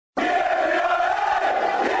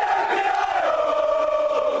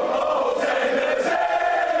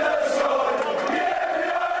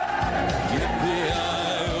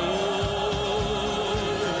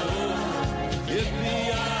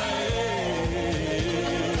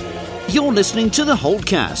You're listening to the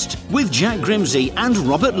Holtecast with Jack Grimsey and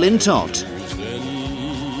Robert Lintott.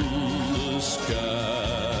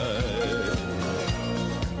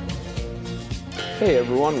 Hey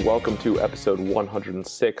everyone, welcome to episode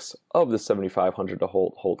 106 of the 7500 to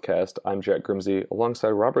Holtecast. I'm Jack Grimsey alongside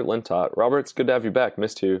Robert Lintott. Robert, it's good to have you back.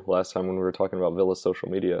 Missed you last time when we were talking about Villa's social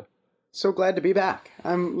media. So glad to be back.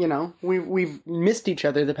 We've missed each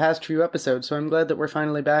other the past few episodes, so I'm glad that we're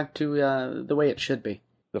finally back to the way it should be.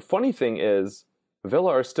 The funny thing is,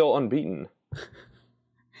 Villa are still unbeaten.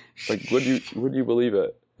 Would you believe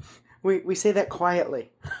it? We say that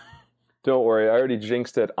quietly. Don't worry, I already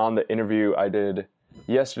jinxed it on the interview I did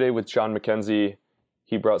yesterday with Jon Mackenzie.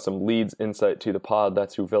 He brought some Leeds insight to the pod.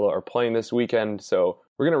 That's who Villa are playing this weekend. So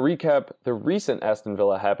we're going to recap the recent Aston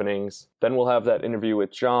Villa happenings. Then we'll have that interview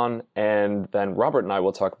with Jon. And then Robert and I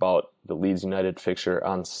will talk about the Leeds United fixture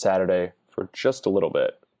on Saturday for just a little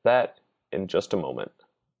bit. That in just a moment.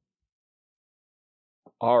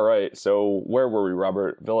 All right, so where were we,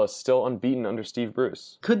 Robert? Villa still unbeaten under Steve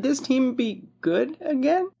Bruce. Could this team be good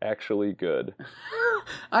again? Actually good.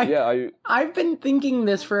 I've been thinking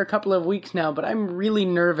this for a couple of weeks now, but I'm really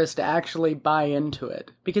nervous to actually buy into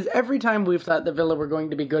it. Because every time we've thought that Villa were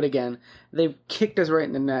going to be good again, they've kicked us right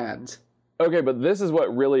in the nads. Okay, but this is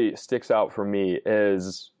what really sticks out for me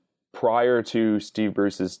is prior to Steve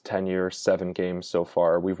Bruce's tenure, 7 games so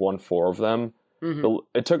far, we've won 4 of them. Mm-hmm.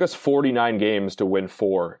 It took us 49 games to win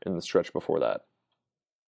 4 in the stretch before that.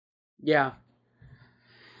 Yeah.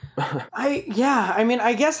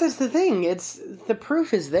 I guess that's the thing. The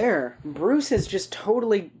proof is there. Bruce has just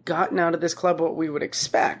totally gotten out of this club what we would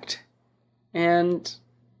expect. And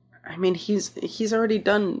I mean, he's already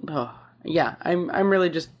done. I'm really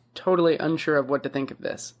just totally unsure of what to think of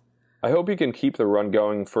this. I hope he can keep the run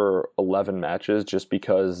going for 11 matches just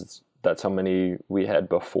because that's how many we had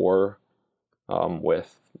before.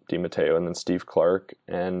 With Di Matteo and then Steve Clark.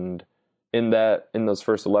 And in those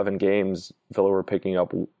first 11 games, Villa were picking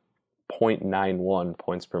up 0.91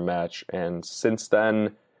 points per match. And since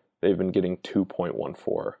then, they've been getting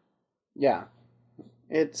 2.14. Yeah.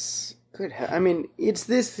 It's good. I mean, it's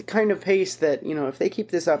this kind of pace that, if they keep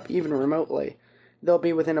this up even remotely, they'll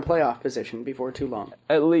be within a playoff position before too long.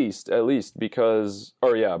 At least, because,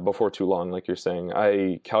 before too long, like you're saying.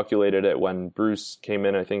 I calculated it when Bruce came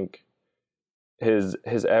in, I think.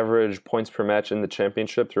 His average points per match in the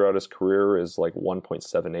championship throughout his career is like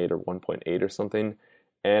 1.78 or 1.8 or something.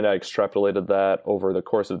 And I extrapolated that over the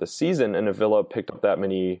course of the season. And if Villa picked up that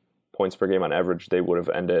many points per game on average, they would have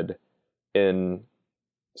ended in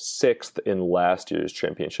 6th in last year's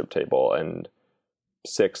championship table and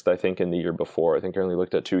 6th, I think, in the year before. I think I only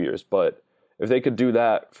looked at 2 years. But if they could do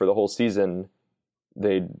that for the whole season,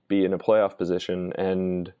 they'd be in a playoff position,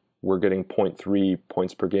 and we're getting 0.3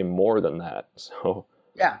 points per game more than that. So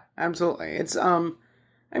yeah, absolutely. It's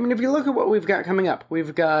if you look at what we've got coming up,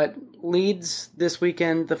 we've got Leeds this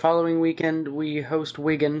weekend. The following weekend, we host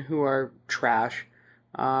Wigan, who are trash.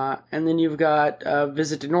 And then you've got a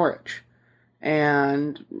visit to Norwich.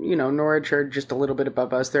 And, Norwich are just a little bit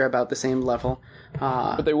above us. They're about the same level.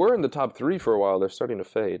 But they were in the top 3 for a while. They're starting to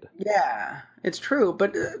fade. Yeah, it's true.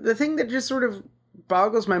 But the thing that just sort of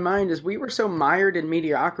boggles my mind is we were so mired in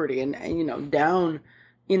mediocrity and down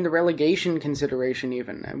in the relegation consideration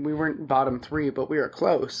even. And we weren't bottom 3, but we were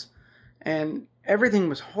close. And everything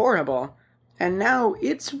was horrible. And now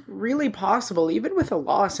it's really possible, even with a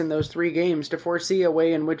loss in those 3 games, to foresee a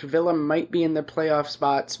way in which Villa might be in the playoff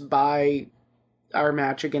spots by our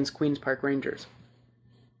match against Queen's Park Rangers.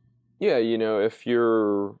 Yeah,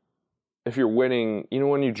 if you're winning,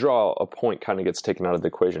 when you draw, a point kind of gets taken out of the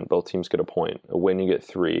equation. Both teams get a point. A win, you get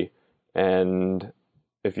 3. And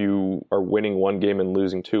if you are winning 1 game and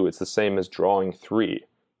losing 2, it's the same as drawing 3.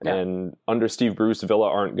 Yeah. And under Steve Bruce, Villa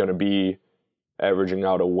aren't going to be averaging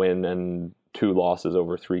out a win and 2 losses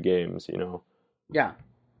over 3 games, Yeah.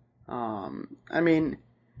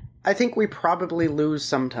 I think we probably lose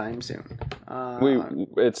sometime soon.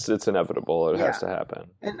 It's inevitable. It has to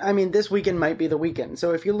happen. And this weekend might be the weekend.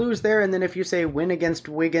 So if you lose there, and then if you say win against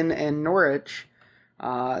Wigan and Norwich,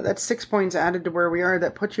 that's 6 points added to where we are.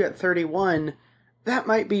 That puts you at 31. That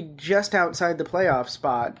might be just outside the playoff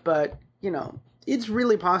spot, but it's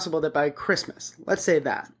really possible that by Christmas, let's say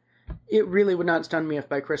that, it really would not stun me if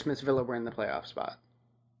by Christmas Villa were in the playoff spot.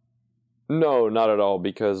 No, not at all,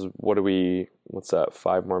 because what's that,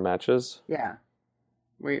 5 more matches? Yeah.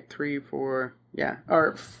 Wait, 3, 4, yeah.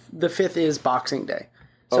 Or the 5th is Boxing Day.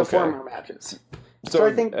 So okay. 4 more matches. So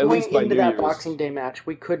I think going into that Boxing Day match,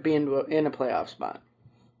 we could be in a playoff spot.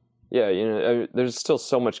 Yeah, there's still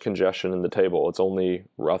so much congestion in the table. It's only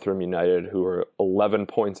Rotherham United, who are 11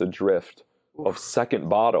 points adrift of second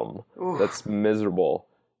bottom. Oof. That's miserable.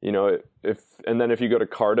 And then if you go to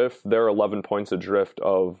Cardiff, they're 11 points adrift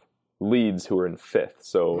of Leeds, who are in 5th.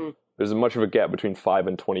 So there's as much of a gap between 5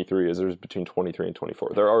 and 23 as there's between 23 and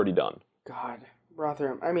 24. They're already done. God,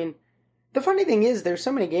 Rotherham. I mean, the funny thing is, there's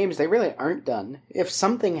so many games they really aren't done. If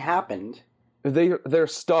something happened, they're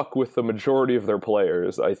stuck with the majority of their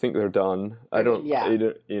players. I think they're done.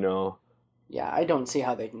 Yeah, I don't see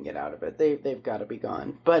how they can get out of it. They've got to be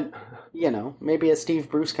gone. But maybe a Steve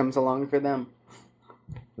Bruce comes along for them.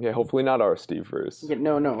 Yeah, hopefully not our Steve Bruce. Yeah,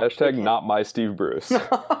 no. Hashtag not my Steve Bruce.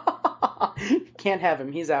 Can't have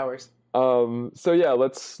him. He's ours. So yeah,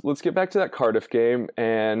 let's get back to that Cardiff game.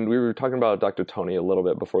 And we were talking about Dr. Tony a little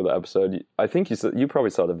bit before the episode. I think you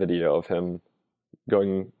probably saw the video of him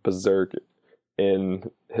going berserk in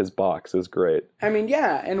his box. Is great. I mean,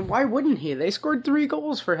 yeah, and why wouldn't he? They scored 3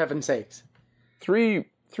 goals, for heaven's sakes. Three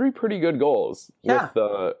pretty good goals. Yeah. With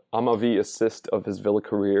the Amavi assist of his Villa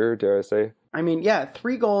career, dare I say. I mean, yeah,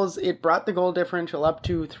 3 goals. It brought the goal differential up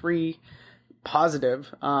to 3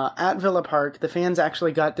 positive. At Villa Park, the fans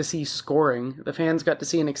actually got to see scoring. The fans got to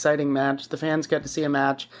see an exciting match. The fans got to see a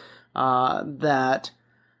match that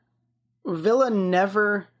Villa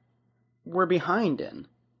never were behind in.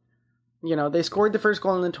 They scored the first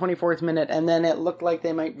goal in the 24th minute, and then it looked like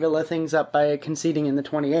they might Villa things up by conceding in the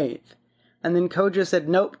 28th. And then Koja said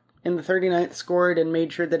nope, in the 39th scored and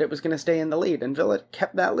made sure that it was going to stay in the lead, and Villa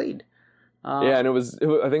kept that lead. Yeah, and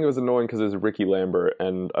I think it was annoying because it was Ricky Lambert,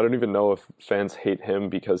 and I don't even know if fans hate him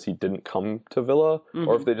because he didn't come to Villa,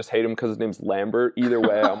 or if they just hate him because his name's Lambert. Either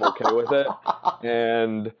way, I'm okay with it.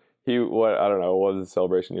 And I don't know, what was the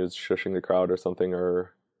celebration? He was shushing the crowd or something,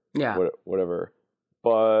 or whatever.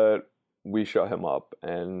 But we shut him up,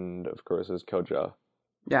 and of course it was Koja.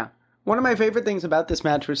 Yeah. One of my favorite things about this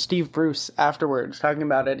match was Steve Bruce afterwards talking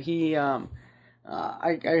about it. He, I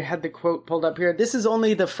had the quote pulled up here. "This is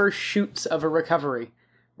only the first shoots of a recovery.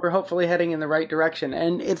 We're hopefully heading in the right direction."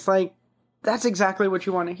 And it's like, that's exactly what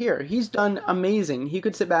you want to hear. He's done amazing. He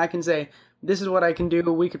could sit back and say, this is what I can do.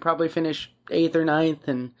 We could probably finish 8th or 9th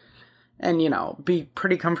and be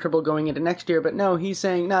pretty comfortable going into next year. But no, he's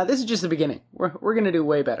saying, nah, this is just the beginning. We're going to do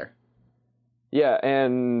way better. Yeah,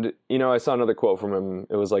 and, I saw another quote from him.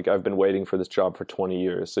 It was like, I've been waiting for this job for 20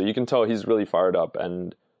 years. So you can tell he's really fired up.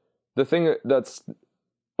 And the thing that's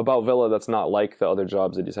about Villa that's not like the other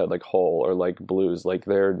jobs that he's had, like Hull or like Blues, like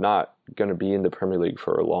they're not going to be in the Premier League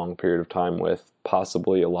for a long period of time with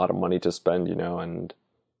possibly a lot of money to spend, and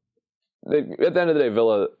at the end of the day,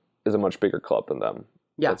 Villa is a much bigger club than them.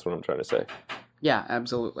 Yeah. That's what I'm trying to say. Yeah,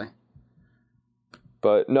 absolutely.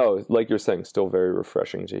 But no, like you're saying, still very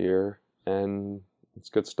refreshing to hear. And it's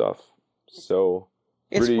good stuff. So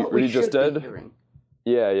Rudy just dead.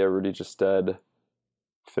 Yeah, Rudy just dead.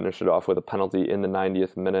 Finished it off with a penalty in the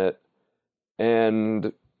 90th minute.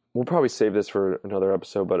 And we'll probably save this for another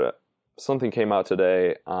episode, but something came out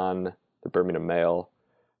today on the Birmingham Mail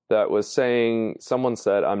that was saying, someone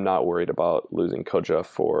said, I'm not worried about losing Koja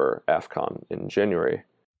for AFCON in January.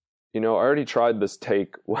 I already tried this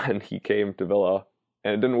take when he came to Villa,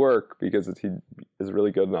 and it didn't work because he is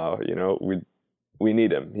really good now. We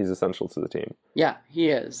need him. He's essential to the team. Yeah, he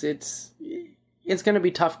is. It's going to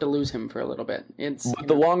be tough to lose him for a little bit. But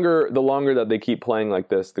the longer that they keep playing like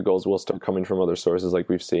this, the goals will start coming from other sources, like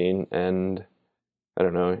we've seen. And I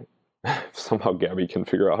don't know, if somehow Gabby can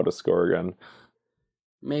figure out how to score again.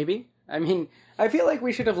 Maybe. I mean, I feel like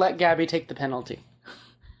we should have let Gabby take the penalty.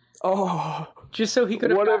 Oh, just so he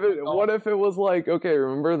could have. What if it was like, okay,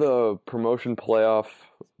 remember the promotion playoff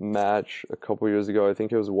match a couple years ago? I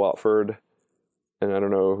think it was Watford, and I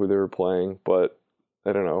don't know who they were playing, but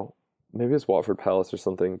I don't know. Maybe it's Watford Palace or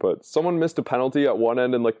something. But someone missed a penalty at one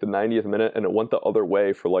end in like the 90th minute, and it went the other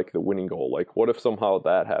way for like the winning goal. Like, what if somehow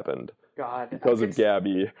that happened? God, because of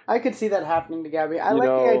Gabby. I could see that happening to Gabby. I like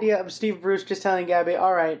the idea of Steve Bruce just telling Gabby,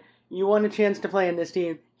 all right, you want a chance to play in this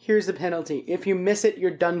team. Here's the penalty. If you miss it, you're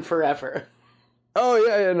done forever. Oh,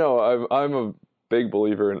 yeah, no. I'm a big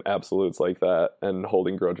believer in absolutes like that and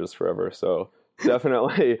holding grudges forever. So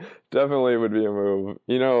definitely would be a move.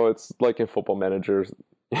 It's like in Football Manager,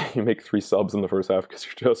 you make 3 subs in the first half because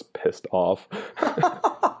you're just pissed off.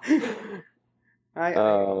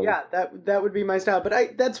 Yeah, that would be my style.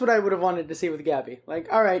 But that's what I would have wanted to see with Gabby.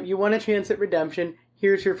 Like, all right, you want a chance at redemption.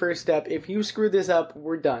 Here's your first step. If you screw this up,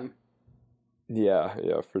 we're done. Yeah,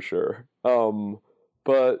 for sure.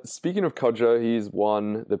 But speaking of Koja, he's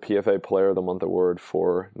won the PFA Player of the Month award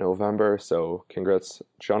for November, so congrats,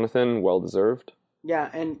 Jonathan, well deserved. Yeah,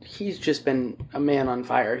 and he's just been a man on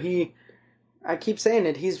fire. I keep saying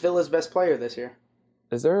it, he's Villa's best player this year.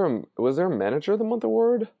 Was there a Manager of the Month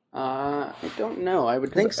award? I don't know. I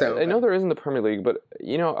would think so. I know there is in the Premier League, but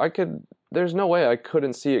there's no way I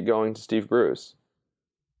couldn't see it going to Steve Bruce.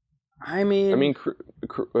 I mean,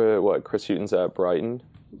 Chris Hughton's at Brighton?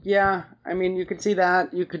 Yeah, I mean, you could see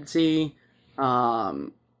that. You could see, heck,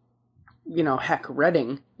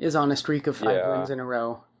 Reading is on a streak of 5 wins in a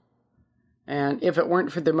row. And if it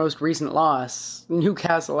weren't for their most recent loss,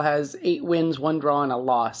 Newcastle has 8 wins, 1 draw, and a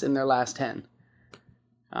loss in their last 10.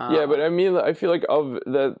 But I mean, I feel like of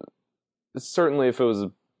that, certainly if it was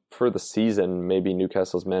for the season, maybe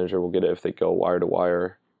Newcastle's manager will get it if they go wire to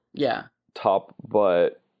wire. Yeah. Top,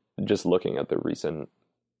 but just looking at the recent,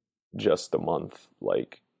 just the month,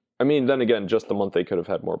 then again, just the month they could have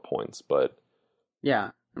had more points, but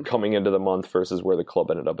yeah, coming into the month versus where the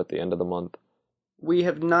club ended up at the end of the month. We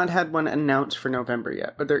have not had one announced for November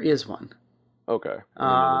yet, but there is one. Okay.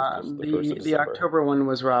 The October one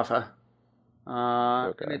was Rafa.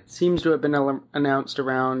 Okay. And it seems to have been announced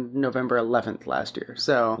around November 11th last year.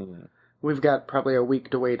 So we've got probably a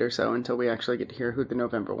week to wait or so until we actually get to hear who the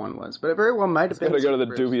November one was. But it very well might have been. It's going to go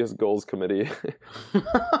to the dubious goals committee.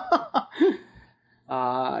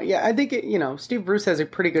 I think Steve Bruce has a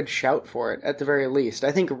pretty good shout for it at the very least.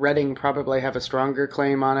 I think Reading probably have a stronger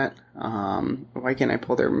claim on it. Why can't I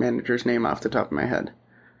pull their manager's name off the top of my head?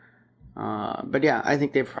 But yeah, I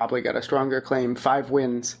think they've probably got a stronger claim. 5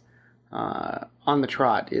 wins on the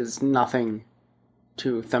trot is nothing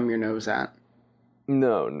to thumb your nose at.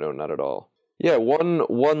 No, not at all. Yeah,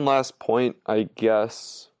 one last point, I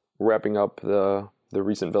guess, wrapping up the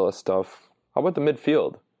recent Villa stuff. How about the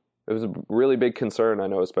midfield? It was a really big concern, I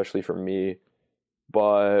know, especially for me.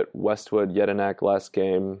 But Westwood, Jedinak last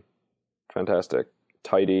game, fantastic.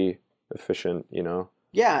 Tidy, efficient,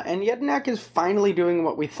 Yeah, and Jedinak is finally doing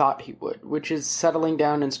what we thought he would, which is settling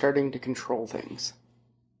down and starting to control things.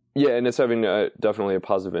 Yeah, and it's having definitely a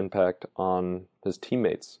positive impact on his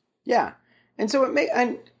teammates. Yeah, and so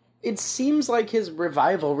it seems like his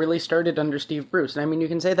revival really started under Steve Bruce. And I mean, you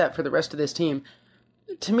can say that for the rest of this team.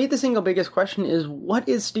 To me, the single biggest question is, what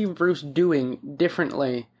is Steve Bruce doing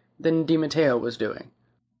differently than Di Matteo was doing?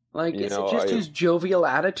 Is it just his jovial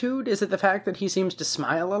attitude? Is it the fact that he seems to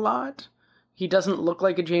smile a lot? He doesn't look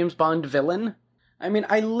like a James Bond villain? I mean,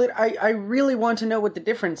 I really want to know what the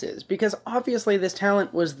difference is, because obviously this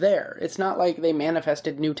talent was there. It's not like they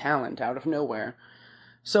manifested new talent out of nowhere.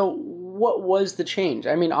 So what was the change?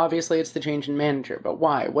 I mean, obviously it's the change in manager, but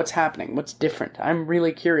why? What's happening? What's different? I'm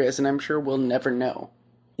really curious, and I'm sure we'll never know.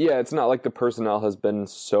 Yeah, it's not like the personnel has been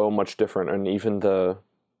so much different, and even the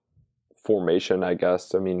formation, I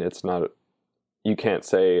guess. I mean, it's not... You can't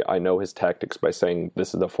say, I know his tactics by saying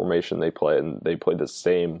this is the formation they play, and they play the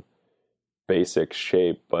same basic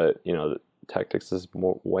shape, but, the tactics is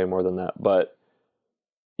way more than that. But,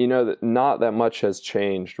 not that much has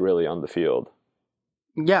changed, really, on the field.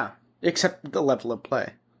 Yeah, except the level of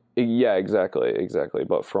play. Yeah, exactly.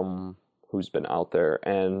 But from who's been out there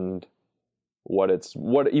and what it's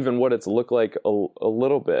looked like a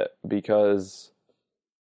little bit, because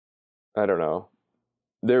I don't know.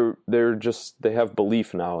 They have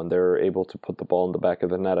belief now, and they're able to put the ball in the back of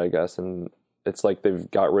the net, I guess, and it's like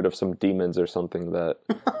they've got rid of some demons or something that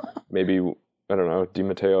maybe, I don't know, Di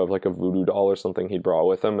Matteo have like a voodoo doll or something he brought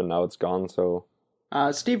with him, and now it's gone, so...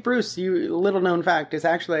 Steve Bruce, little known fact, is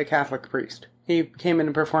actually a Catholic priest. He came in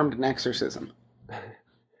and performed an exorcism.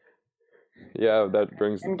 Yeah, that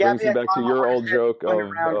brings me back to your old joke of...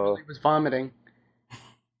 he was vomiting.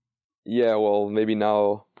 Yeah, well, maybe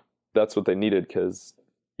now that's what they needed, because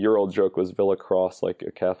your old joke was Villa cross like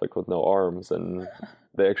a Catholic with no arms, and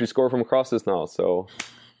they actually score from crosses now, so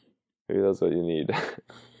maybe that's what you need.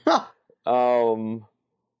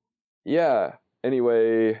 Yeah,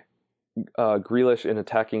 anyway... Grealish in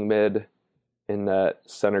attacking mid in that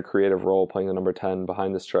center creative role, playing the number 10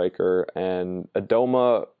 behind the striker, and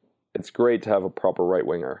Adoma, it's great to have a proper right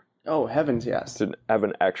winger. Oh, heavens, yes. To have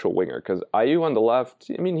an actual winger, because Ayew on the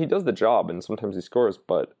left, I mean, he does the job, and sometimes he scores,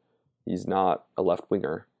 but he's not a left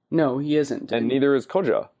winger. No, he isn't. And neither is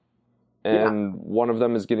Koja. And one of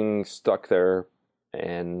them is getting stuck there,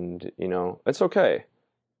 and, it's okay,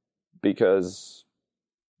 because,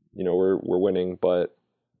 we're winning, but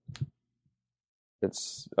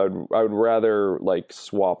I would rather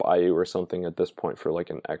swap Ayew or something at this point for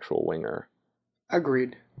an actual winger.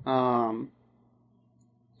 Agreed. But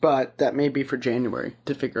that may be for January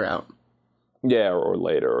to figure out. Yeah, or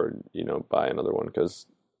later, or buy another one, because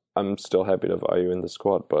I'm still happy to have Ayew in the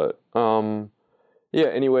squad. But yeah.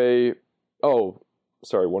 Anyway,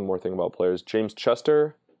 sorry. One more thing about players: James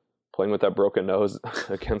Chester playing with that broken nose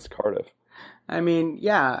against Cardiff. I mean,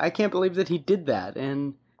 yeah, I can't believe that he did that,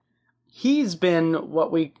 and. He's been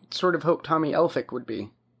what we sort of hoped Tommy Elphick would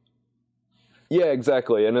be. Yeah,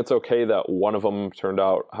 exactly. And it's okay that one of them turned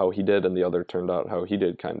out how he did and the other turned out how he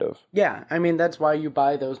did, kind of. Yeah, I mean, that's why you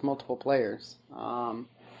buy those multiple players.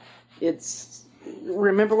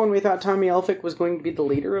 Remember when we thought Tommy Elphick was going to be the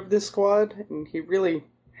leader of this squad? And he really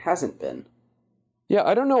hasn't been. Yeah,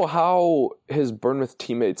 I don't know how his Bournemouth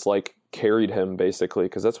teammates, carried him, basically,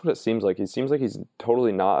 because that's what it seems like. He seems like he's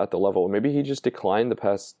totally not at the level. Maybe he just declined the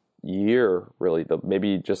past year, really.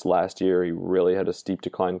 Maybe just last year he really had a steep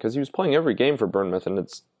decline, because he was playing every game for Bournemouth, and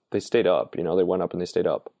they stayed up. They went up and they stayed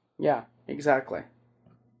up. Yeah, exactly.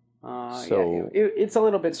 It's a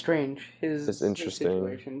little bit strange, his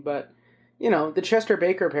situation, but the Chester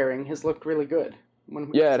Baker pairing has looked really good.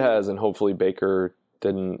 Yeah, it has, and hopefully Baker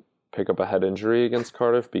didn't pick up a head injury against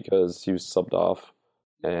Cardiff, because he was subbed off,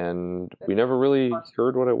 and we never really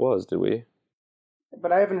heard what it was, did we?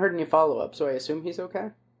 But I haven't heard any follow-up, so I assume he's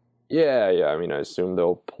okay? Yeah, I mean, I assume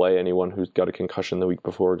they'll play anyone who's got a concussion the week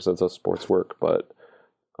before, because that's how sports work, but,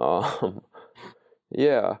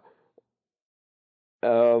 yeah.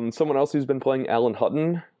 Someone else who's been playing, Alan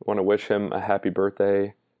Hutton. Want to wish him a happy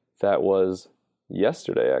birthday. That was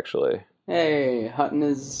yesterday, actually. Hey, Hutton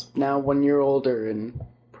is now 1 year older and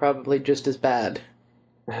probably just as bad.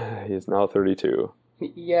 He's now 32.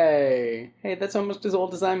 Yay. Hey, that's almost as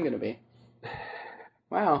old as I'm going to be.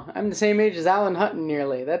 Wow, I'm the same age as Alan Hutton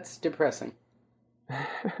nearly. That's depressing.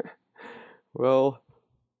 Well,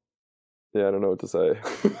 yeah, I don't know what to say.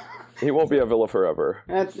 He won't be at Villa forever.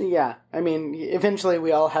 I mean, eventually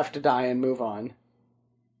we all have to die and move on.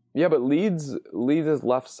 Yeah, but Leeds'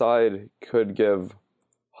 left side could give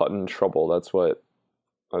Hutton trouble. That's what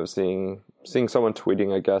I was seeing someone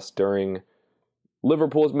tweeting, I guess, during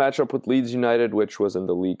Liverpool's matchup with Leeds United, which was in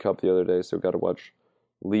the League Cup the other day, so got to watch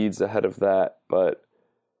Leeds ahead of that. But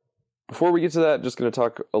before we get to that, just going to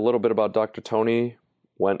talk a little bit about Dr. Tony.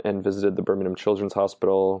 Went and visited the Birmingham Children's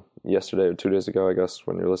Hospital yesterday or 2 days ago, I guess,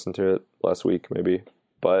 when you're listening to it, last week maybe.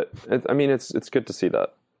 But it's good to see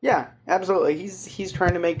that. Yeah, absolutely. He's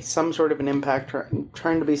trying to make some sort of an impact,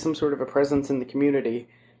 trying to be some sort of a presence in the community,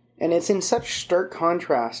 and it's in such stark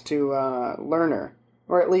contrast to Lerner,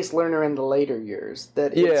 or at least Lerner in the later years.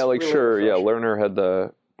 That Lerner had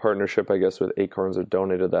the partnership, I guess, with Acorns that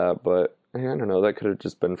donated that, but I don't know, that could have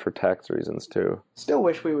just been for tax reasons too. Still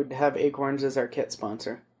wish we would have Acorns as our kit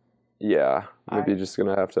sponsor. Yeah, maybe just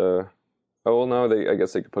gonna have to. Oh well, no, I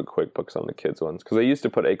guess they could put QuickBooks on the kids ones, because they used to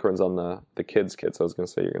put Acorns on the kids kits. I was gonna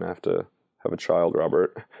say you're gonna have to have a child,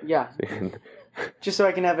 Robert. Yeah. Just so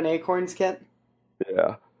I can have an Acorns kit.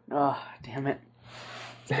 Yeah. Oh, damn it!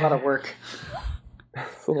 It's a lot of work.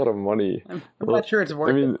 It's a lot of money. I'm not sure it's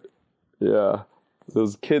worth it. Yeah.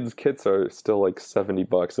 Those kids' kits are still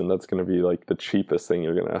 $70, and that's going to be the cheapest thing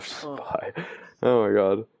you're going to have to buy. Oh my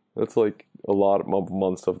god. That's a lot of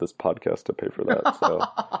months of this podcast to pay for that. So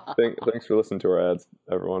thanks for listening to our ads,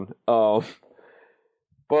 everyone.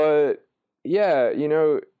 But yeah,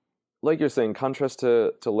 like you're saying, contrast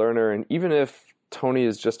to Lerner, and even if Tony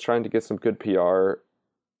is just trying to get some good PR,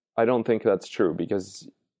 I don't think that's true, because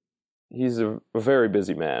he's a very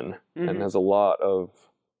busy man and has a lot of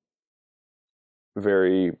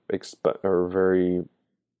very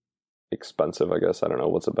expensive, I guess. I don't know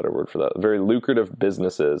what's a better word for that. Very lucrative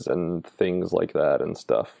businesses and things like that and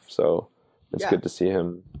stuff. So it's good to see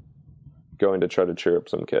him going to try to cheer up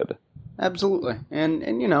some kid. Absolutely. And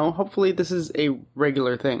hopefully this is a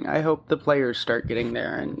regular thing. I hope the players start getting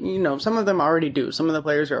there. And, some of them already do. Some of the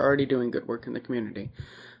players are already doing good work in the community.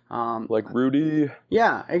 Like Rudy.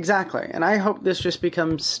 Yeah, exactly. And I hope this just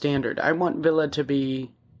becomes standard. I want Villa to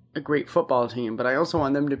be a great football team, but I also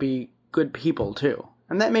want them to be good people too.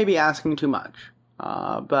 And that may be asking too much.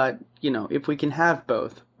 But, if we can have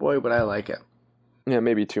both, boy, would I like it. Yeah,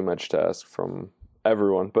 maybe too much to ask from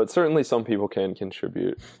everyone, but certainly some people can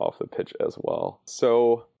contribute off the pitch as well.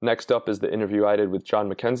 So next up is the interview I did with Jon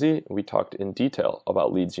Mackenzie. We talked in detail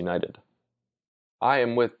about Leeds United. I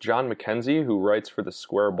am with Jon Mackenzie, who writes for The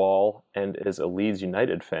Square Ball and is a Leeds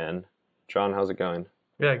United fan. Jon, how's it going?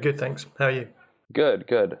 Yeah, good, thanks. How are you? Good.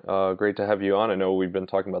 Great to have you on. I know we've been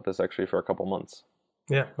talking about this actually for a couple months.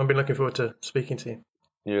 Yeah, I've been looking forward to speaking to you.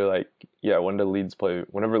 You're like, yeah, whenever Leeds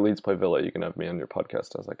play Villa, you can have me on your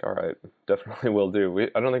podcast. I was like, all right, definitely will do.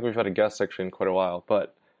 I don't think we've had a guest actually in quite a while,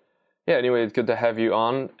 but yeah, anyway, it's good to have you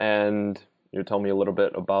on, and you're telling me a little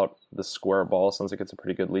bit about The Square Ball. Sounds like it's a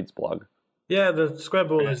pretty good Leeds blog. Yeah, The Square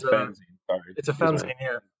Ball is fanzine. It's a fanzine,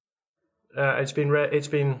 yeah. It's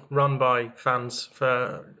been run by fans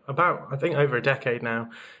for about, I think, over a decade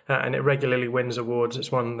now, and it regularly wins awards.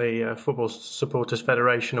 It's won the Football Supporters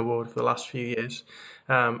Federation Award for the last few years,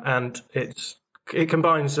 and it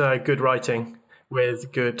combines good writing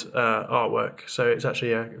with good artwork. So it's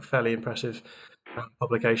actually a fairly impressive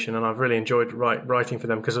publication, and I've really enjoyed writing for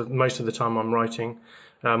them because most of the time I'm writing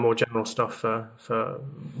more general stuff for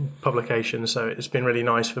publications. So it's been really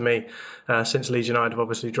nice for me since Leeds United have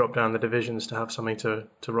obviously dropped down the divisions to have something to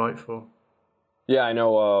write for. Yeah, I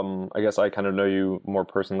know. I guess I kind of know you more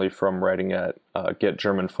personally from writing at Get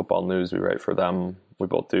German Football News. We write for them. We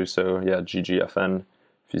both do. So yeah, GGFN,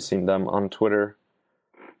 if you've seen them on Twitter.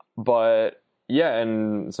 But yeah,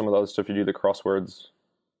 and some of the other stuff you do, the crosswords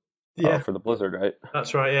for the Blizzard, right?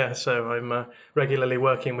 That's right, yeah. So I'm regularly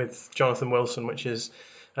working with Jonathan Wilson, which is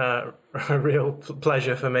a real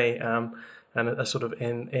pleasure for me, and a sort of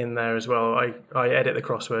in there as well. I edit the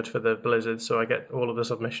crossword for the Blizzard, so I get all of the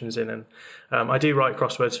submissions in, and I do write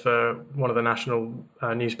crosswords for one of the national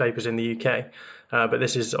newspapers in the UK, but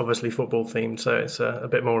this is obviously football themed, so it's a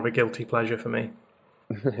bit more of a guilty pleasure for me.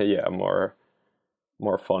 Yeah, more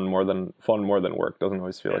fun, more than work. Doesn't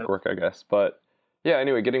always feel like work, I guess. But yeah,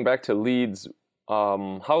 anyway, getting back to Leeds,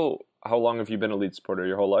 how long have you been a Leeds supporter?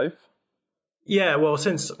 Your whole life? Yeah, well,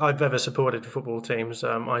 since I've ever supported football teams,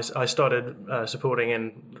 I started supporting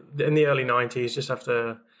in the early '90s, just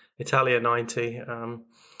after Italia '90,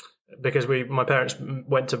 because my parents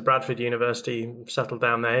went to Bradford University, settled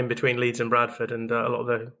down there in between Leeds and Bradford, and a lot of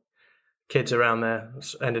the kids around there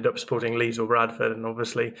ended up supporting Leeds or Bradford, and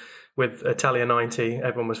obviously with Italia '90,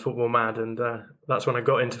 everyone was football mad, and that's when I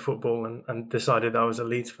got into football and decided I was a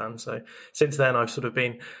Leeds fan. So since then, I've sort of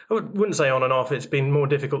been, I wouldn't say on and off, it's been more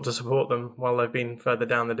difficult to support them while they've been further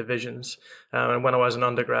down the divisions. And when I was an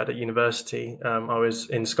undergrad at university, I was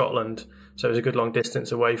in Scotland, so it was a good long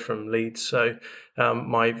distance away from Leeds. So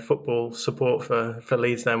my football support for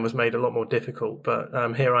Leeds then was made a lot more difficult.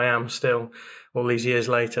 But here I am still, all these years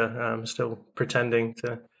later, still pretending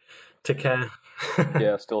to care.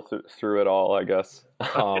 Yeah, still through it all, I guess.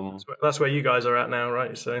 That's where you guys are at now,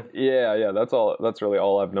 right? So yeah, that's all. That's really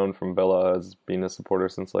all I've known from Villa, as being a supporter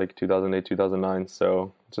since like 2008, 2009.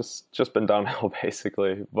 So just been downhill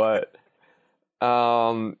basically. But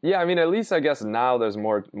yeah, I mean, at least I guess now there's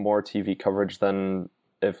more TV coverage than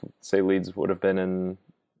if, say, Leeds would have been in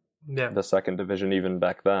the second division even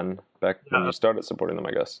back then, when you started supporting them,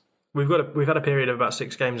 I guess. We've had a period of about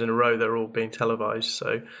 6 games in a row that are all being televised.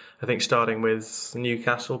 So I think starting with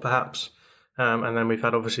Newcastle perhaps, and then we've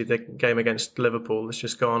had obviously the game against Liverpool that's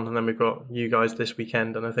just gone, and then we've got you guys this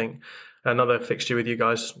weekend, and I think another fixture with you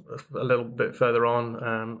guys a little bit further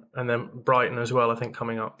on, and then Brighton as well, I think,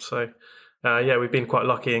 coming up. So yeah, we've been quite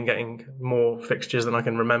lucky in getting more fixtures than I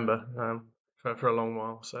can remember for a long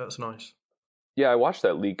while. So that's nice. Yeah, I watched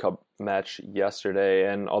that League Cup match yesterday,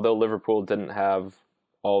 and although Liverpool didn't have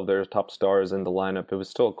all of their top stars in the lineup, it was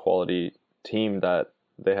still a quality team that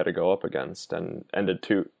they had to go up against, and ended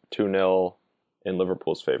 2-0 in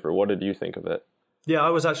Liverpool's favor. What did you think of it? Yeah,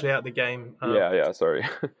 I was actually at the game. Yeah, sorry.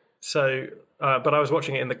 So, but I was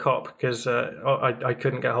watching it in the Kop because I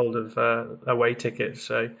couldn't get hold of away tickets.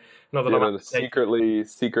 So, not that I'm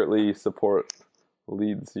secretly support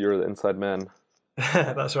Leeds. You're the inside man.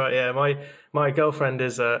 That's right. Yeah, my girlfriend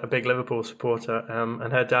is a big Liverpool supporter,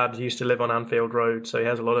 and her dad used to live on Anfield Road, so he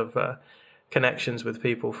has a lot of connections with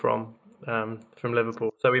people from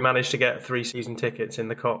Liverpool. So we managed to get 3 season tickets in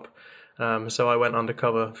the Kop. So I went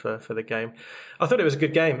undercover for the game. I thought it was a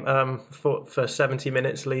good game. For 70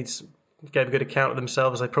 minutes, Leeds gave a good account of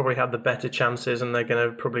themselves. They probably had the better chances, and they're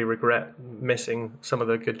going to probably regret missing some of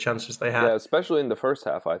the good chances they had. Yeah, especially in the first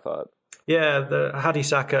half, I thought. Yeah, the Hadi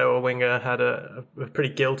Saka or winger had a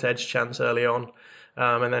pretty gilt-edged chance early on,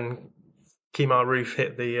 and then Kemar Roofe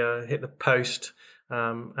hit the post,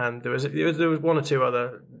 and there was 1 or 2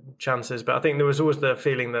 other chances, but I think there was always the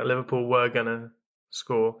feeling that Liverpool were going to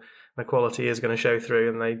score. The quality is going to show through,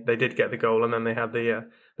 and they did get the goal, and then they had the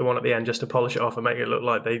one at the end just to polish it off and make it look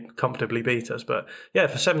like they comfortably beat us. But yeah,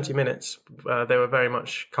 for 70 minutes, they were very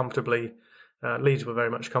much comfortably. Leeds were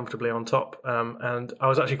very much comfortably on top, and I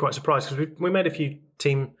was actually quite surprised because we made a few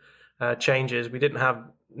team changes. We didn't have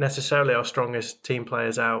necessarily our strongest team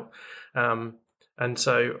players out, and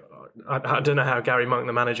so I don't know how Gary Monk,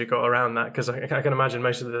 the manager, got around that, because I can imagine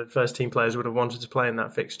most of the first team players would have wanted to play in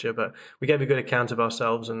that fixture, but we gave a good account of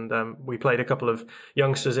ourselves, and we played a couple of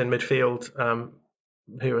youngsters in midfield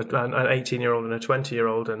who were an 18-year-old and a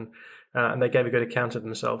 20-year-old, and they gave a good account of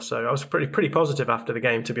themselves. So I was pretty positive after the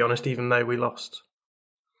game, to be honest, even though we lost.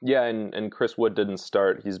 Yeah, and Chris Wood didn't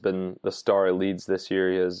start. He's been the star at Leeds this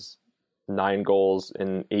year. He has 9 goals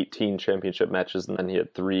in 18 championship matches, and then he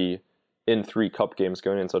had 3 in 3 cup games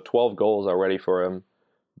going in. So 12 goals already for him,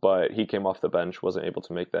 but he came off the bench, wasn't able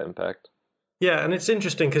to make that impact. Yeah, and it's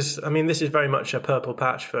interesting because I mean this is very much a purple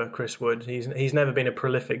patch for Chris Wood. He's never been a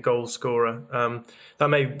prolific goal scorer. That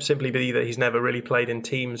may simply be that he's never really played in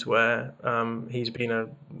teams where he's been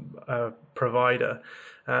a provider.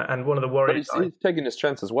 And one of the But worries, he's taking his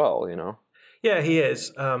chance as well, you know. yeah, he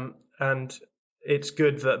is, and it's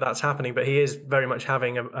good that that's happening. But he is very much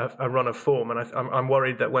having a run of form, and I'm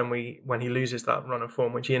worried that when he loses that run of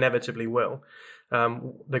form, which he inevitably will,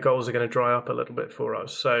 the goals are going to dry up a little bit for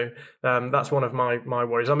us. So that's one of my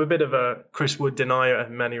worries. I'm a bit of a Chris Wood denier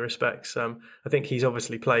in many respects. I think he's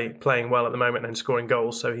obviously playing well at the moment and scoring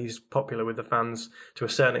goals, so he's popular with the fans to a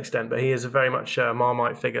certain extent. But he is a very much a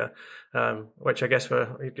Marmite figure, which I guess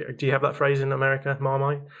do you have that phrase in America,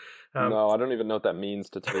 Marmite? No, I don't even know what that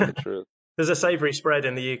means, to tell you the truth. There's a savoury spread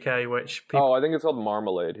in the UK which people. Oh, I think it's called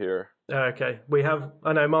marmalade here. Okay, we have.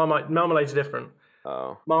 I know marmalade's different.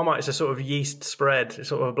 Oh. Marmite is a sort of yeast spread, it's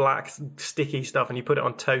sort of black, sticky stuff, and you put it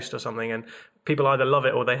on toast or something, and people either love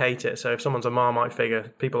it or they hate it. So if someone's a Marmite figure,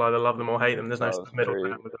 people either love them or hate them. There's no Oh, sort of middle very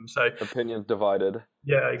ground with them. So opinions divided.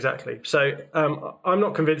 yeah, exactly. So I'm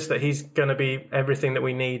not convinced that he's going to be everything that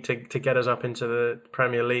we need to get us up into the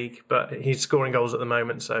Premier League, but he's scoring goals at the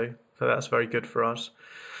moment, so that's very good for us.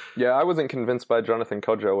 Yeah, I wasn't convinced by Jonathan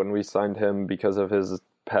Kojo when we signed him because of his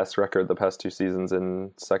past record the past 2 seasons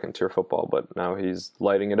in second tier football, but now he's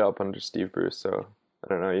lighting it up under Steve Bruce, so I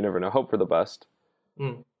don't know, you never know. Hope for the best.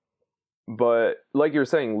 Mm. But like you were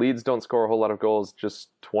saying, Leeds don't score a whole lot of goals, just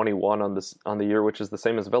 21 on the year, which is the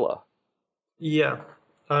same as Villa. Yeah.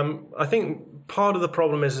 I think part of the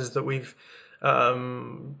problem is that we've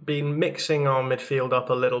been mixing our midfield up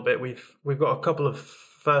a little bit. We've got a couple of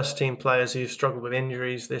first team players who've struggled with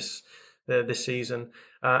injuries this season,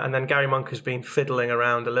 and then Gary Monk has been fiddling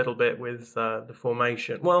around a little bit with the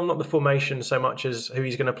formation. Well, not the formation so much as who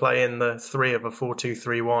he's going to play in the three of a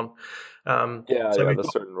 4-2-3-1. The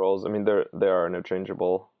certain roles. I mean, they are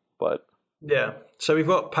interchangeable, but yeah. So we've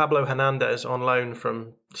got Pablo Hernandez on loan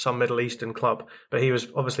from some Middle Eastern club, but he was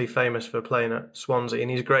obviously famous for playing at Swansea,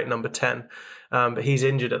 and he's a great number 10. But he's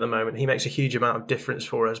injured at the moment. He makes a huge amount of difference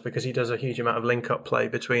for us because he does a huge amount of link-up play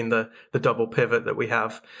between the double pivot that we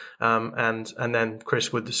have, and then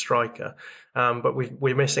Chris Wood, the striker. But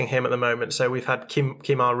we're missing him at the moment. So we've had Kim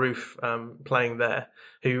Aroof playing there,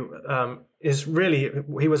 who is really,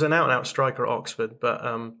 he was an out-and-out striker at Oxford,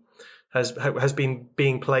 but has been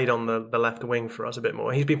being played on the left wing for us a bit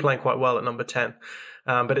more. He's been playing quite well at number 10.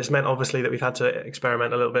 But it's meant obviously that we've had to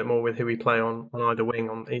experiment a little bit more with who we play on either wing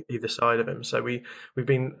on either side of him. So we've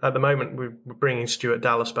been at the moment we're bringing Stuart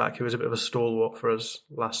Dallas back, who was a bit of a stalwart for us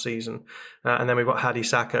last season, and then we've got Hadi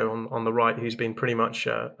Sacco on the right, who's been pretty much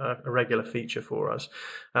a regular feature for us.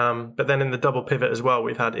 But then in the double pivot as well,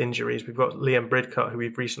 we've had injuries. We've got Liam Bridcut, who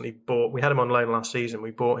we've recently bought. We had him on loan last season.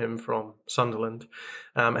 We bought him from Sunderland,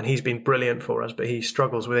 and he's been brilliant for us, but he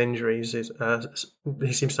struggles with injuries.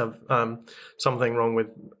 He seems to have something wrong with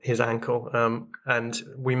his ankle, and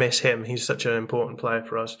we miss him. He's such an important player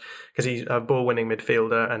for us because he's a ball-winning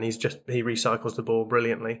midfielder, and he recycles the ball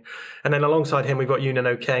brilliantly. And then alongside him, we've got Eunan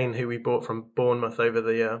O'Kane, who we bought from Bournemouth over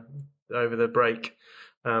the break,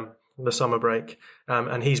 the summer break,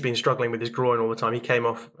 and he's been struggling with his groin all the time. He came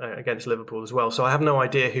off against Liverpool as well, so I have no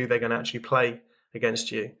idea who they're going to actually play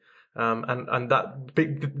against you. And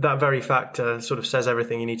that very fact sort of says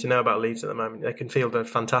everything you need to know about Leeds at the moment. They can field a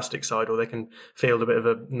fantastic side, or they can field a bit of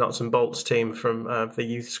a nuts and bolts team from the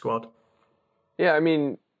youth squad. Yeah, I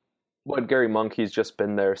mean, Gary Monk, he's just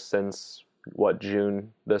been there since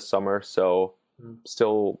June this summer, so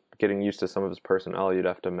still getting used to some of his personnel, you'd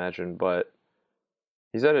have to imagine. But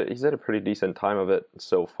he's had a pretty decent time of it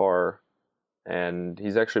so far, and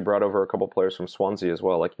he's actually brought over a couple players from Swansea as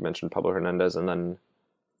well, like you mentioned, Pablo Hernandez, and then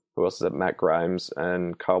who else is it? Matt Grimes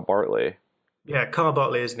and Kyle Bartley. Yeah, Kyle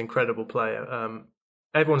Bartley is an incredible player.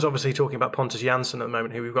 Everyone's obviously talking about Pontus Jansson at the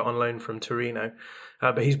moment, who we've got on loan from Torino,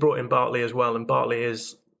 but he's brought in Bartley as well, and Bartley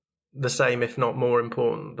is the same, if not more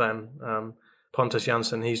important than Pontus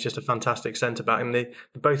Jansson. He's just a fantastic centre back, and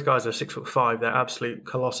both guys are 6'5". They're absolute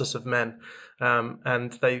colossus of men,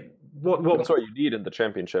 and that's what you need in the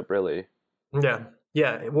Championship, really.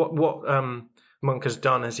 Yeah. What Monk has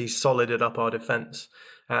done is he's solided up our defence.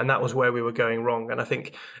 And that was where we were going wrong. And I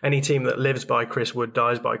think any team that lives by Chris Wood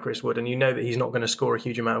dies by Chris Wood. And you know that he's not going to score a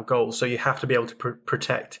huge amount of goals. So you have to be able to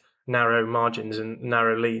protect narrow margins and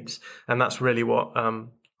narrow leads. And that's really what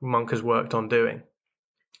Monk has worked on doing.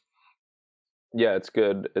 Yeah, it's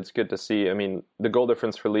good. It's good to see. I mean, the goal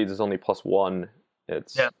difference for Leeds is only +1.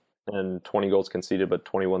 And 20 goals conceded, but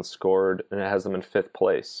 21 scored. And it has them in 5th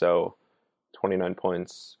place. So 29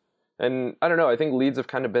 points. And I don't know. I think Leeds have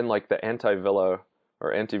kind of been like the anti-Villa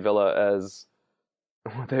as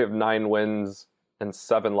They have 9 wins and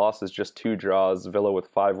 7 losses, just 2 draws. Villa with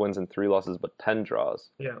 5 wins and 3 losses, but 10 draws.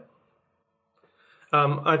 Yeah.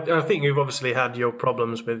 I think you've obviously had your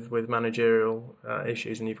problems with managerial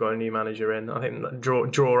issues, and you've got a new manager in. I think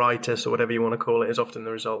drawitis, or whatever you want to call it, is often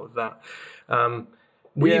the result of that.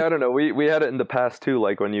 I don't know. We had it in the past too,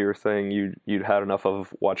 like when you were saying you'd had enough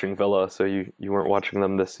of watching Villa, so you weren't watching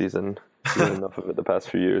them this season. You had enough of it the past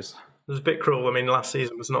few years. It was a bit cruel. I mean, last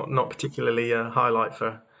season was not particularly a highlight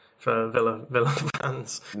for Villa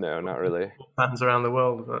fans. No, not really. Fans around the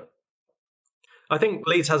world, but I think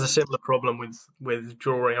Leeds has a similar problem with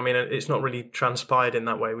drawing. I mean, it's not really transpired in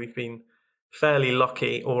that way. We've been fairly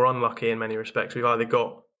lucky or unlucky in many respects. We've either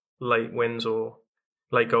got late wins or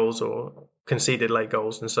late goals, or conceded late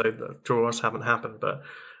goals, and so the draws haven't happened. But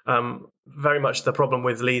very much the problem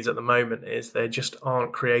with Leeds at the moment is they just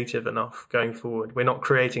aren't creative enough going forward. We're not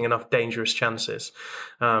creating enough dangerous chances,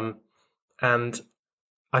 and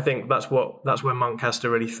I think that's where Monk has to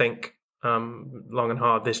really think long and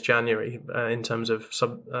hard this January in terms of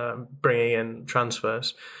bringing in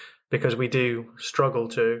transfers, because we do struggle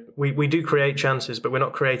to we do create chances, but we're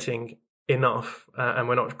not creating enough, and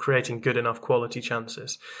we're not creating good enough quality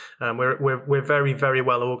chances. We're very, very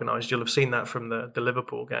well organised. You'll have seen that from the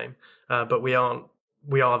Liverpool game, but we are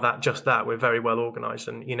that. We're very well organised,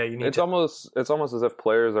 and you need. It's almost as if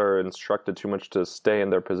players are instructed too much to stay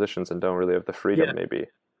in their positions and don't really have the freedom. Yeah. Maybe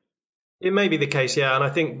it may be the case, yeah, and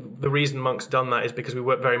I think the reason Monk's done that is because we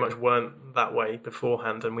very much weren't that way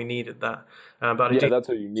beforehand, and we needed that. But that's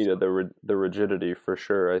what you needed, the rigidity for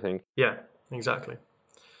sure. I think. Yeah, exactly.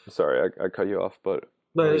 Sorry, I cut you off, but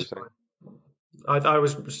no, I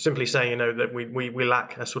was simply saying, that we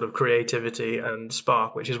lack a sort of creativity and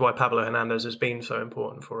spark, which is why Pablo Hernandez has been so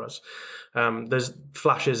important for us. There's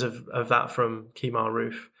flashes of that from Kemar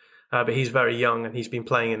Roof, but he's very young and he's been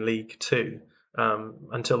playing in League Two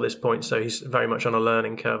until this point, so he's very much on a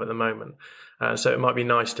learning curve at the moment. So it might be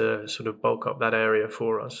nice to sort of bulk up that area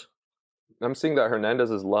for us. I'm seeing that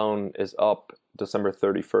Hernandez's loan is up December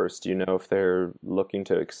 31st. Do you know if they're looking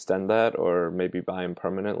to extend that or maybe buy him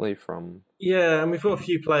permanently from... Yeah, and we've got a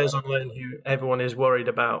few players on loan who everyone is worried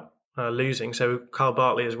about losing. So Kyle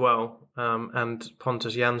Bartley as well, and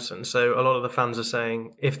Pontus Jansson. So a lot of the fans are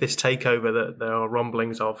saying if this takeover that there are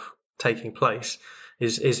rumblings of taking place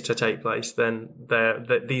is to take place, then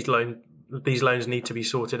these loans need to be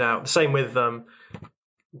sorted out. The same with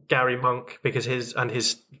Gary Monk, because his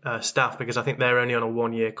staff, because I think they're only on a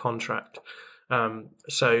 1-year contract.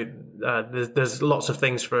 So there's lots of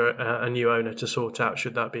things for a new owner to sort out,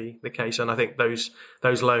 should that be the case. And I think those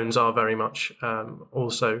loans are very much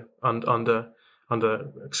also under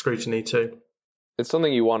scrutiny too. It's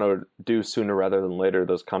something you want to do sooner rather than later,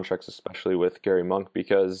 those contracts, especially with Gary Monk,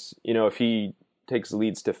 because if he takes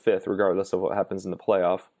Leeds to 5th, regardless of what happens in the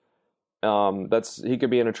playoff, he could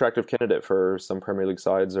be an attractive candidate for some Premier League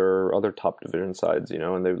sides or other top division sides,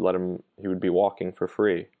 and they let him. He would be walking for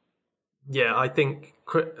free. Yeah, I think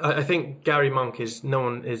Gary Monk no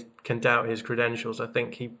one can doubt his credentials. I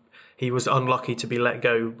think he was unlucky to be let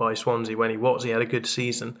go by Swansea when he was. He had a good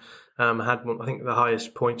season, had I think the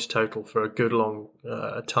highest points total for a good long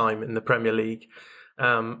time in the Premier League.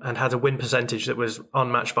 And had a win percentage that was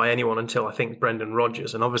unmatched by anyone until I think Brendan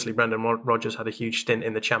Rodgers. And obviously Brendan Rodgers had a huge stint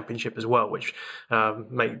in the Championship as well, which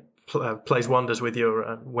plays wonders with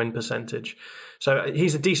your win percentage. So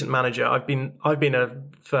he's a decent manager. I've been a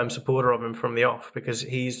firm supporter of him from the off, because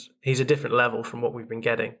he's a different level from what we've been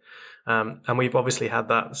getting. And we've obviously had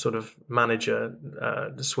that sort of manager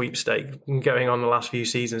sweepstake going on the last few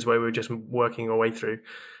seasons, where we were just working our way through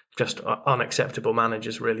just unacceptable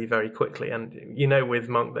managers really very quickly. And with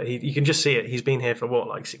Monk, that you can just see it. He's been here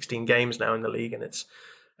for 16 games now in the league, and it's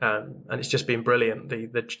just been brilliant,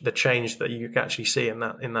 the change that you can actually see in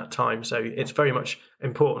that time. So it's very much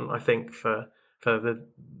important, I think, for the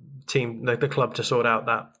team, the club, to sort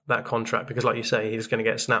out that contract, because like you say, he's going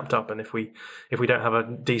to get snapped up, and if we don't have a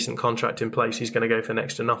decent contract in place, he's going to go for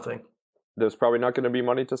next to nothing. There's probably not going to be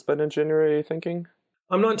money to spend in January, are you thinking?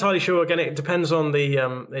 I'm not entirely sure. Again, it depends on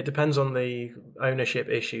the ownership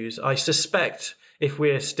issues. I suspect if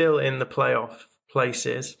we're still in the playoff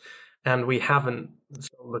places and we haven't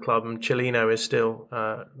sold the club, and Chilino is still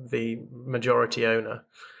the majority owner,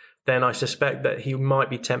 then I suspect that he might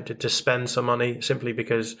be tempted to spend some money, simply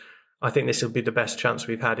because I think this will be the best chance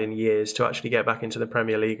we've had in years to actually get back into the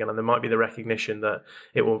Premier League, and there might be the recognition that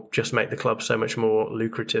it will just make the club so much more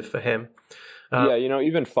lucrative for him.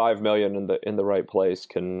 Even 5 million in the right place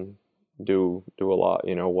can do a lot.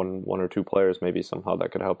 One or two players maybe somehow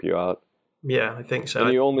that could help you out. Yeah, I think so.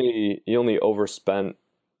 And you only overspent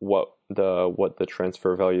what the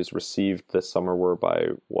transfer values received this summer were by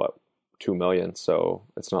 2 million. So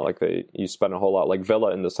it's not like you spent a whole lot. Like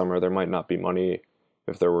Villa in the summer, there might not be money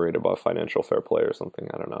if they're worried about financial fair play or something.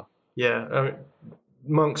 I don't know. Yeah, I mean,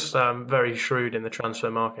 Monk's very shrewd in the transfer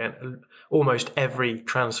market. Almost every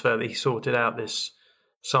transfer that he sorted out this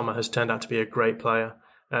summer has turned out to be a great player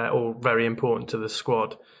or very important to the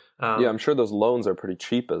squad. Yeah, I'm sure those loans are pretty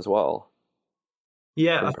cheap as well.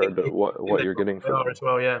 Yeah, compared to what you're getting from them as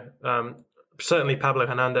well. Yeah, certainly Pablo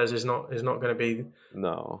Hernandez is not going to be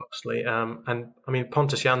costly. And I mean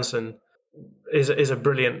Pontus Jansson is a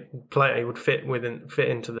brilliant player. He would fit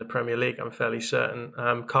into the Premier League. I'm fairly certain.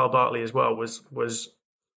 Carl Bartley as well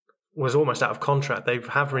was almost out of contract. They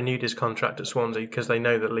have renewed his contract at Swansea because they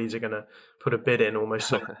know that Leeds are going to put a bid in almost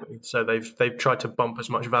certainly. So they've tried to bump as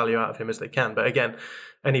much value out of him as they can. But again,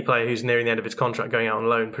 any player who's nearing the end of his contract going out on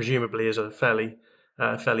loan presumably is a fairly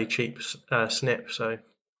cheap snip. So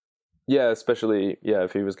yeah, especially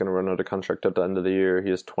if he was going to run out of contract at the end of the year,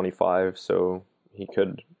 he is 25, so he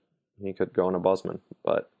could go on a Bosman.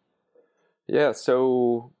 But yeah,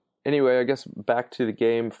 so anyway, I guess back to the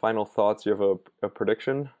game. Final thoughts. You have a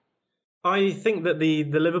prediction? I think that the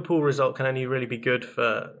Liverpool result can only really be good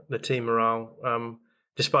for the team morale.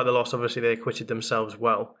 Despite the loss, obviously they acquitted themselves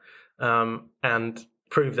well and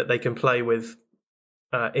proved that they can play with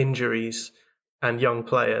injuries and young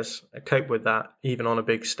players, cope with that even on a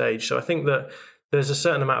big stage. So I think that there's a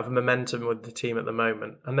certain amount of momentum with the team at the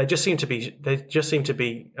moment, and they just seem to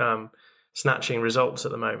be snatching results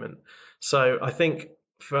at the moment. So I think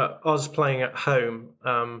for us playing at home,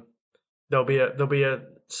 there'll be a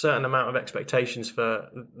certain amount of expectations for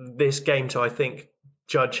this game to, I think,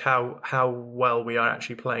 judge how well we are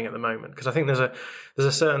actually playing at the moment. Because I think there's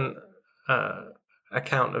a certain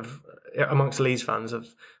account of amongst Leeds fans of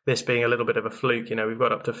this being a little bit of a fluke. You know, we've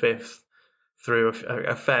got up to fifth through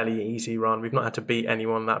a fairly easy run. We've not had to beat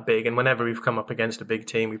anyone that big, and whenever we've come up against a big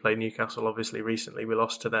team, we played Newcastle obviously recently, we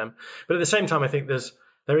lost to them. But at the same time, I think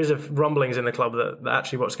there is rumblings in the club that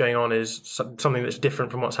actually what's going on is something that's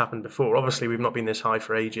different from what's happened before. Obviously, we've not been this high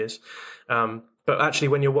for ages. But actually,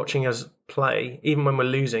 when you're watching us play, even when we're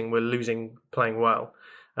losing playing well.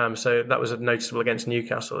 So that was noticeable against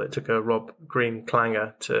Newcastle. It took a Rob Green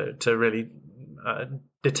clanger to really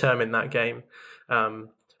determine that game.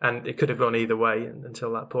 And it could have gone either way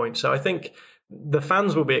until that point. So I think the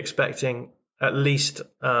fans will be expecting at least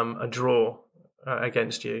a draw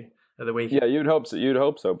against you at the weekend. Yeah, you'd hope so. You'd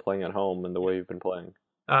hope so, playing at home and the way you've been playing.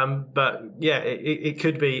 But yeah, it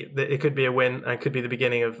could be a win, and it could be the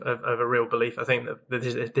beginning of a real belief. I think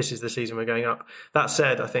that this is the season we're going up. That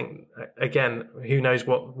said, I think again, who knows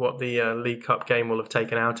what the League Cup game will have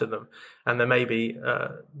taken out of them, and there may be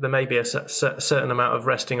a certain amount of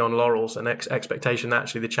resting on laurels and expectation that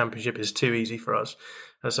actually the Championship is too easy for us.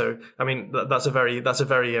 And so, I mean, that's a very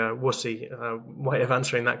wussy way of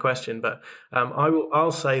answering that question. But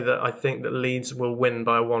I'll say that I think that Leeds will win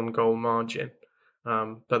by a 1-goal margin.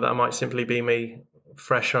 But that might simply be me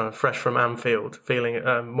fresh from Anfield, feeling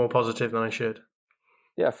more positive than I should.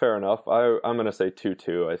 Yeah, fair enough. I'm going to say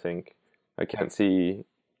 2-2. I think I can't see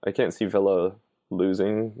Villa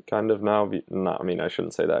losing kind of now. I mean, I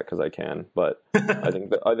shouldn't say that because I can, but I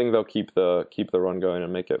think they'll keep the run going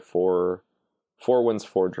and make it 4 wins,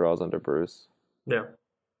 4 draws under Bruce. Yeah,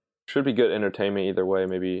 should be good entertainment either way.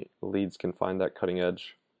 Maybe Leeds can find that cutting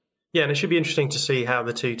edge. Yeah, and it should be interesting to see how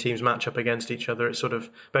the two teams match up against each other. It's sort of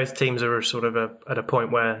both teams are sort of at a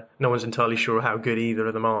point where no one's entirely sure how good either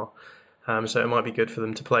of them are. So it might be good for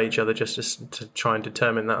them to play each other just to try and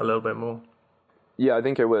determine that a little bit more. Yeah, I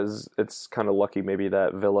think it's kind of lucky maybe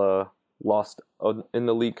that Villa lost in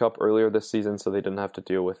the League Cup earlier this season, so they didn't have to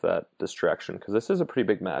deal with that distraction, because this is a pretty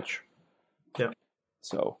big match. Yeah.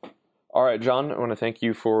 So, all right, Jon, I want to thank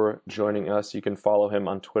you for joining us. You can follow him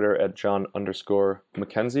on Twitter at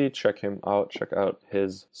Jon_Mackenzie. Check him out. Check out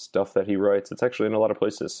his stuff that he writes. It's actually in a lot of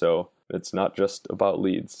places, so it's not just about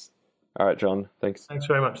Leeds. All right, Jon, thanks. Thanks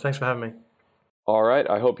very much. Thanks for having me. All right,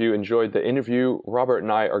 I hope you enjoyed the interview. Robert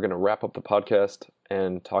and I are going to wrap up the podcast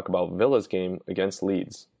and talk about Villa's game against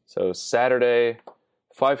Leeds. So Saturday,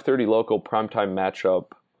 5:30 local primetime matchup.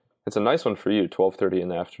 It's a nice one for you, 12:30 in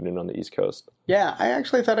the afternoon on the East Coast. Yeah, I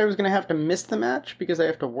actually thought I was going to have to miss the match because I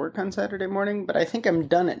have to work on Saturday morning, but I think I'm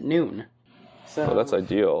done at noon. So that's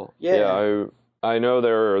ideal. Yeah, I know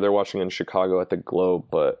they're watching in Chicago at the Globe,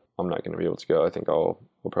 but I'm not going to be able to go. I think I'll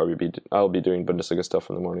be doing Bundesliga stuff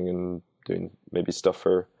in the morning and doing maybe stuff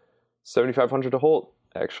for 7500 to Holt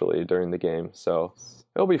actually during the game. So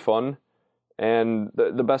it'll be fun. And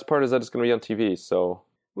the best part is that it's going to be on TV, so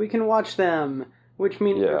we can watch them. Which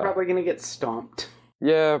means Yeah. we're probably going to get stomped.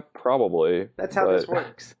 Yeah, probably. That's how this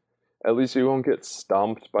works. At least we won't get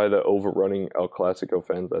stomped by the overrunning El Clasico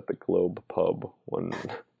fans at the Globe pub when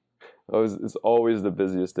it's always the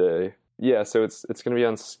busiest day. Yeah, so it's going to be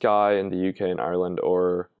on Sky in the UK and Ireland,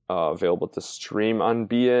 or available to stream on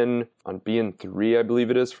BN3, I believe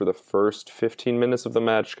it is, for the first 15 minutes of the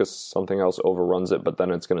match, because something else overruns it, but then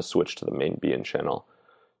it's going to switch to the main BN channel.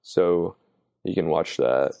 So you can watch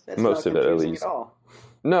that. That's most not of it, at least. confusing at all.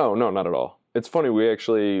 No, not at all. It's funny,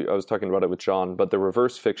 I was talking about it with John, but the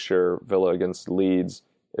reverse fixture, Villa against Leeds,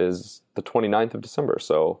 is the 29th of December,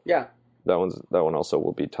 so yeah, that one also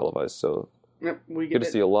will be televised, so yep, we get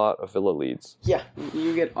to see a lot of Villa Leeds. Yeah,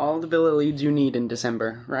 you get all the Villa Leeds you need in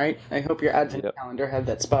December, right? I hope your advent calendar had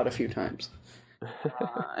that spot a few times.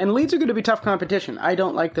 And Leeds are going to be tough competition. I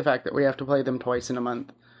don't like the fact that we have to play them twice in a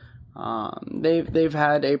month. They've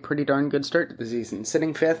had a pretty darn good start to the season,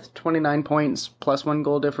 sitting 5th, 29 points, plus 1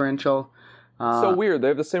 goal differential. So weird. They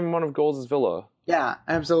have the same amount of goals as Villa. Yeah,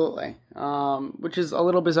 absolutely. Which is a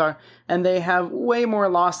little bizarre. And they have way more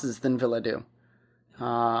losses than Villa do.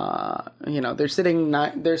 They're sitting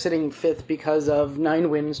 5th because of 9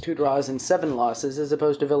 wins, 2 draws, and 7 losses, as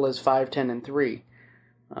opposed to Villa's 5, 10, and 3.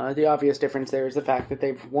 The obvious difference there is the fact that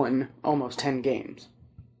they've won almost 10 games.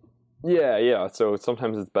 Yeah. So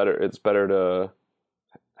sometimes it's better to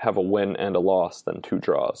have a win and a loss than 2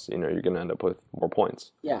 draws. You're going to end up with more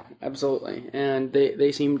points. Yeah, absolutely. And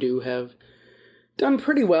they seem to have done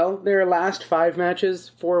pretty well. Their last 5 matches,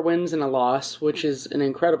 4 wins and a loss, which is an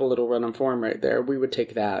incredible little run of form right there. We would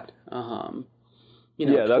take that.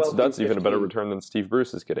 That's even a better return than Steve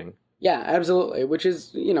Bruce is getting. Yeah, absolutely. Which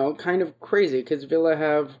is, kind of crazy because Villa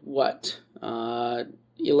have 11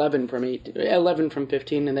 from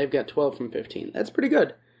 15, and they've got 12 from 15. That's pretty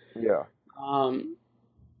good. Yeah.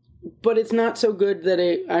 But it's not so good that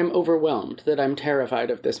I'm overwhelmed, that I'm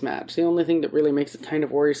terrified of this match. The only thing that really makes it kind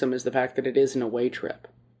of worrisome is the fact that it is an away trip.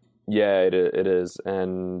 Yeah, it is.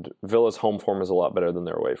 And Villa's home form is a lot better than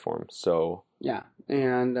their away form, so... Yeah,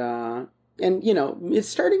 and it's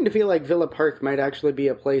starting to feel like Villa Park might actually be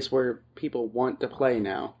a place where people want to play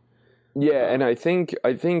now. Yeah, and I think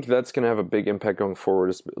that's going to have a big impact going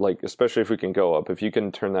forward, especially if we can go up. If you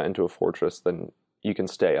can turn that into a fortress, then you can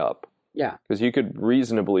stay up. Yeah. Because you could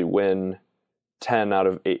reasonably win 10 out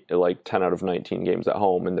of 19 games at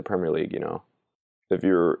home in the Premier League, If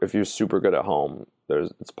you're super good at home,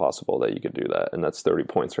 it's possible that you could do that, and that's 30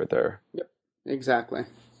 points right there. Yep, exactly.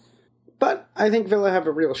 But I think Villa have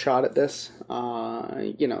a real shot at this.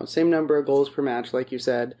 Same number of goals per match, like you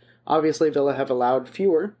said. Obviously, Villa have allowed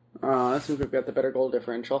fewer, since we've got the better goal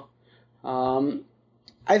differential.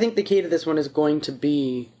 I think the key to this one is going to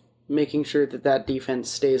be making sure that defense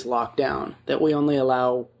stays locked down, that we only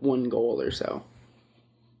allow 1 goal or so.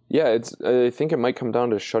 Yeah, I think it might come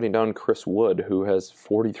down to shutting down Chris Wood, who has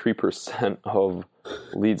 43% of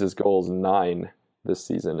Leeds' goals, 9 this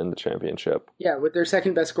season in the championship. Yeah, with their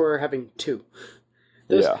second best scorer having 2.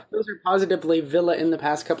 Those are positively Villa in the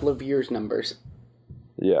past couple of years numbers.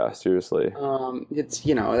 Yeah, seriously.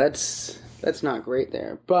 It's that's not great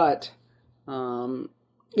there, but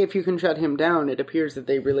if you can shut him down, it appears that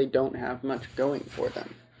they really don't have much going for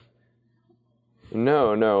them.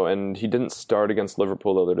 No, and he didn't start against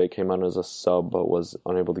Liverpool the other day, came on as a sub, but was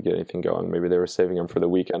unable to get anything going. Maybe they were saving him for the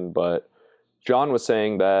weekend, but John was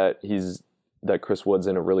saying that Chris Wood's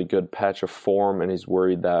in a really good patch of form, and he's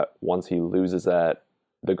worried that once he loses that,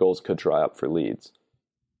 the goals could dry up for Leeds.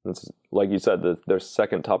 It's, like you said, their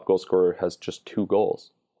second top goal scorer has just 2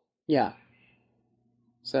 goals. Yeah.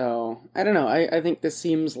 So, I don't know. I think this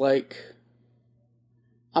seems like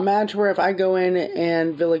a match where if I go in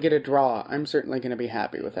and Villa get a draw, I'm certainly going to be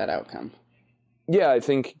happy with that outcome. Yeah, I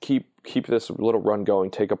think keep this little run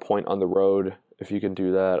going. Take a point on the road if you can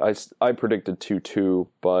do that. I predicted 2-2,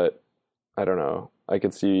 but I don't know. I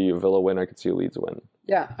could see a Villa win. I could see a Leeds win.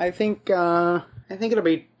 Yeah, I think it'll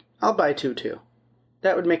be... I'll buy 2-2.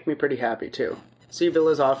 That would make me pretty happy, too. See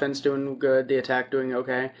Villa's offense doing good, the attack doing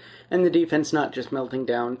okay, and the defense not just melting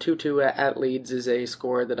down. 2-2 at Leeds is a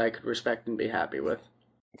score that I could respect and be happy with.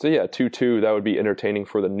 So yeah, 2-2, that would be entertaining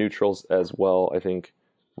for the neutrals as well. I think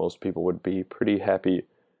most people would be pretty happy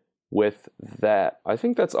with that. I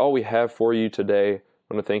think that's all we have for you today.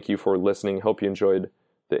 I want to thank you for listening. Hope you enjoyed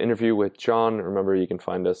the interview with John. Remember, you can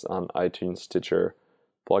find us on iTunes, Stitcher,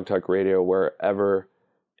 Blog Talk Radio, wherever.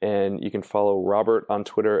 And you can follow Robert on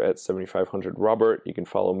Twitter at 7500Robert. You can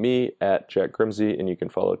follow me at Jack Grimsey, and you can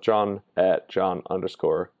follow John at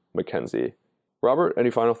Jon_Mackenzie. Robert, any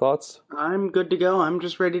final thoughts? I'm good to go. I'm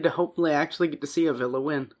just ready to hopefully actually get to see a Villa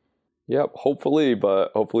win. Yep, hopefully,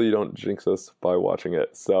 but hopefully you don't jinx us by watching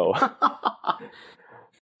it. So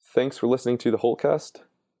Thanks for listening to the Holtecast.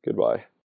 Goodbye.